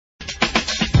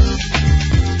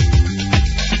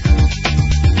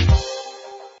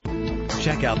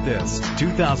check out this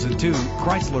 2002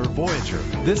 Chrysler Voyager.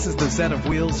 This is the set of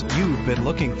wheels you've been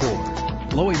looking for.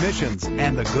 Low emissions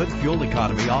and the good fuel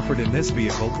economy offered in this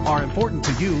vehicle are important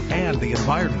to you and the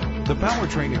environment. The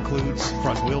powertrain includes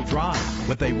front-wheel drive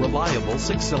with a reliable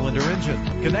 6-cylinder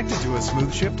engine connected to a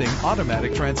smooth shifting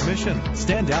automatic transmission.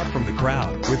 Stand out from the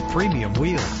crowd with premium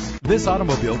wheels. This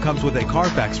automobile comes with a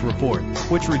Carfax report,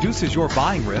 which reduces your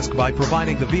buying risk by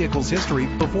providing the vehicle's history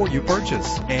before you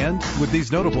purchase. And with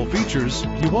these notable features,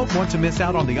 you won't want to miss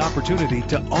out on the opportunity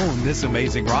to own this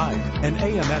amazing ride. An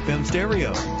AM/FM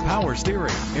stereo, power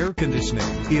steering, air conditioning.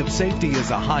 If safety is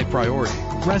a high priority,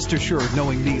 rest assured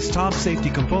knowing these top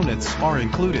safety components are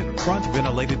included: front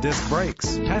ventilated disc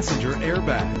brakes, passenger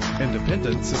airbag,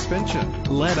 independent suspension.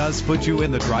 Let us put you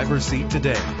in the driver's seat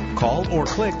today. Call or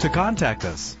click to contact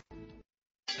us.